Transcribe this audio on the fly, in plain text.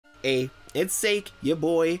Hey, it's Zeyc, your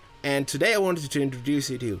boy, and today I wanted to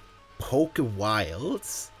introduce you to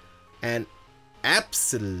PokeWilds, an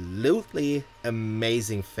absolutely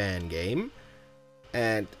amazing fan game.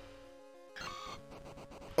 And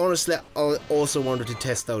honestly, I also wanted to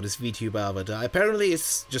test out this VTube avatar. Apparently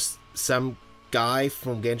it's just some guy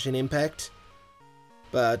from Genshin Impact,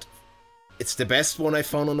 but it's the best one I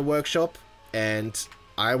found on the workshop, and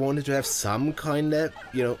I wanted to have some kind of,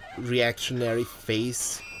 reactionary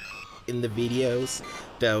face in the videos,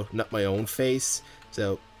 though not my own face.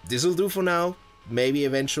 So this will do for now. Maybe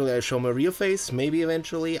eventually I'll show my real face. Maybe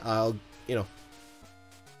eventually I'll,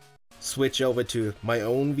 switch over to my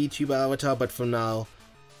own VTube avatar, but for now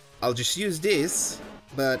I'll just use this.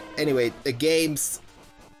 But anyway, the game's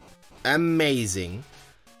amazing.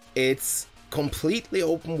 It's completely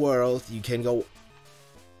open world.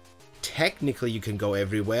 Technically you can go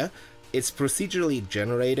everywhere. It's procedurally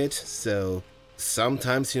generated, so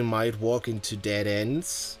sometimes you might walk into dead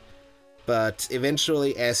ends, but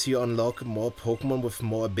eventually as you unlock more Pokemon with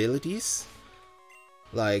more abilities,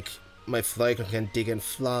 like my Flygon can dig and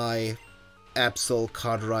fly, Absol,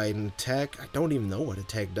 Cartwright and attack. I don't even know what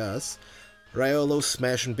attack does. Riolo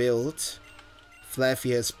smash and build.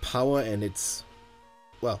 Fluffy has power and it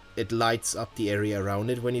lights up the area around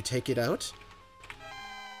it when you take it out.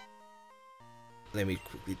 Let me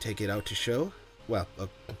quickly take it out to show.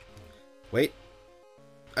 Wait.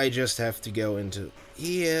 I just have to go into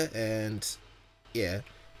here, and yeah,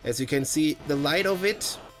 as you can see, the light of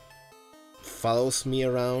it follows me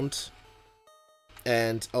around.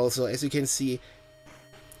 And also, as you can see,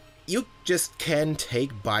 you just can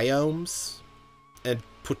take biomes and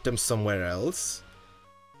put them somewhere else.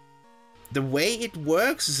 The way it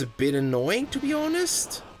works is a bit annoying, to be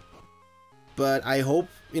honest, but I hope,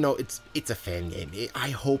 it's a fan game.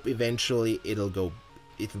 I hope eventually it'll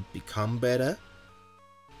become better.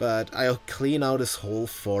 But I'll clean out this whole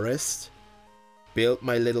forest, build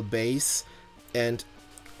my little base, and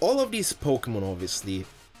all of these Pokemon, obviously.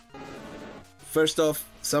 First off,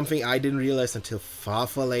 something I didn't realize until far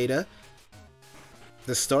later.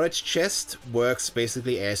 The storage chest works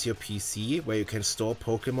basically as your PC, where you can store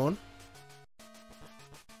Pokemon.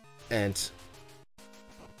 And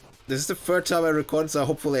this is the third time I record, so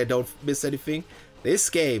hopefully I don't miss anything. This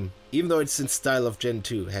game, even though it's in style of Gen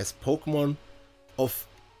 2, has Pokemon of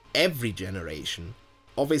every generation.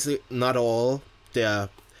 Obviously not all.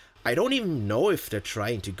 I don't even know if they're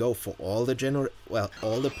trying to go for all the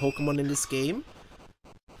all the Pokemon in this game.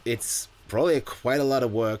 It's probably quite a lot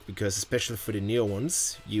of work, because especially for the newer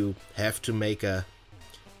ones, you have to make a,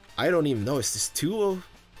 I don't even know, is this 2 or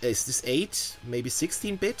is this 8? Maybe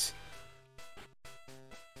 16-bit?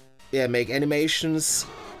 Yeah, make animations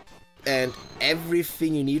and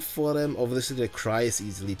everything you need for them. Obviously the cry is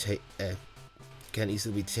can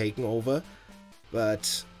easily be taken over,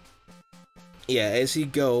 but yeah, as you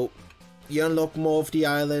go, you unlock more of the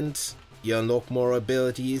island, you unlock more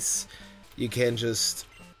abilities. You can just,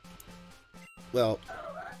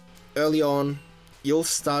 early on you'll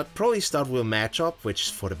probably start with a matchup, which is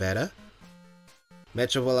for the better.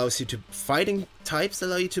 Matchup allows you to, fighting types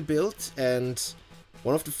allow you to build, and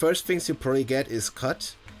one of the first things you probably get is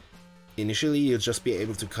cut. Initially, you'll just be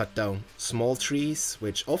able to cut down small trees,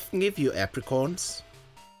 which often give you apricorns,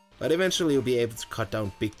 but eventually you'll be able to cut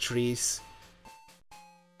down big trees.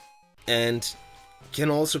 And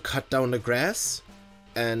can also cut down the grass,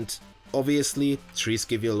 and obviously trees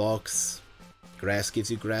give you logs, grass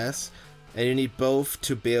gives you grass, and you need both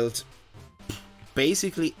to build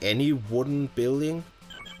basically any wooden building.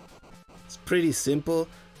 It's pretty simple,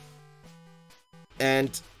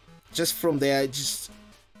 and just from there,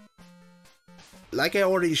 like I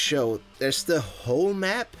already showed, there's the whole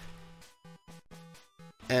map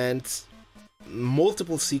and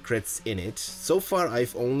multiple secrets in it. So far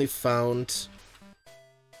I've only found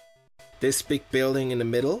this big building in the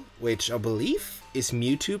middle, which I believe is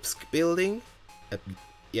Mewtwo's building.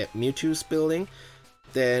 Yeah, Mewtwo's building.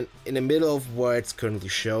 Then in the middle of where it's currently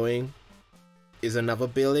showing is another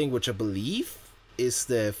building, which I believe is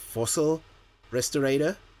the fossil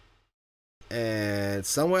restorator. And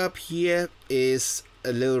somewhere up here is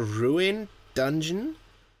a little ruin dungeon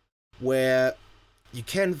where you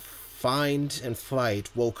can find and fight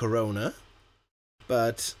Volcarona,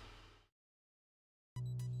 but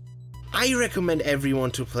I recommend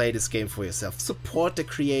everyone to play this game for yourself. Support the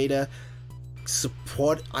creator.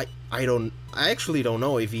 Support, I actually don't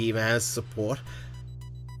know if he even has support.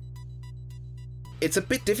 It's a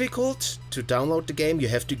bit difficult to download the game. You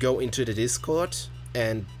have to go into the Discord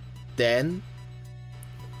and then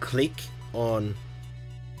click on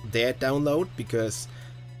their download, because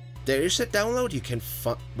there is a download you can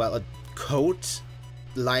find, well, a code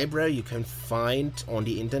library you can find on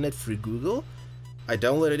the internet through Google. I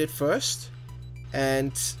downloaded it first,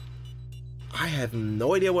 and I have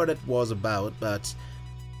no idea what it was about, but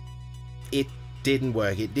it didn't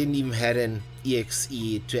work. It didn't even have an exe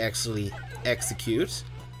to actually execute.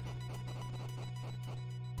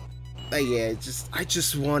 But yeah, I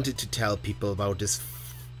just wanted to tell people about this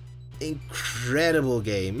incredible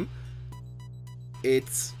game.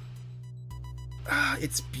 It's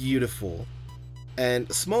beautiful. And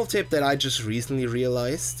a small tip that I just recently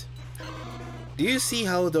realized. Do you see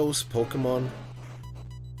how those Pokemon,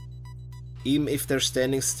 even if they're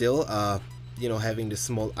standing still, are, you know, having this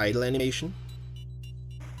small idle animation?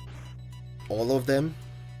 All of them.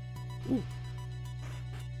 Ooh.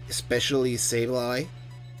 Especially Sableye.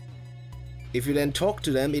 If you then talk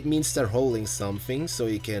to them, it means they're holding something, so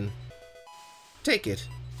you can take it.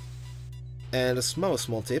 And a small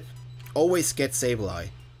tip, always get Sableye.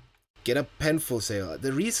 Get a pen full Sableye.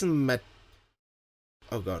 The reason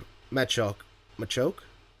Machoke? Machamp?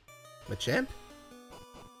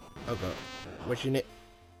 Oh god, what's your name?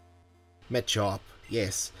 Machop,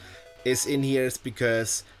 yes. Is in here is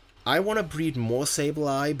because I want to breed more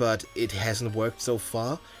Sableye, but it hasn't worked so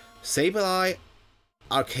far. Sableye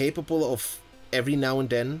are capable of every now and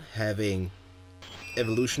then having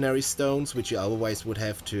evolutionary stones, which you otherwise would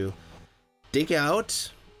have to dig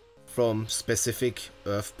out from specific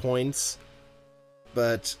earth points.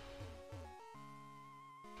 But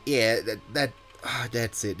yeah,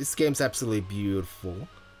 that's it. This game's absolutely beautiful.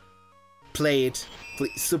 Play it,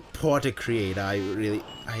 please support a creator.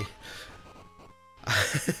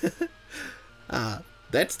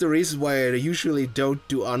 That's the reason why I usually don't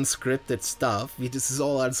do unscripted stuff. This is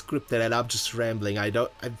all unscripted and I'm just rambling.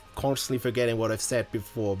 I'm constantly forgetting what I've said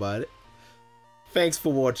before, but thanks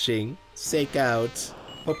for watching. Zeyc out.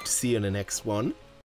 Hope to see you in the next one.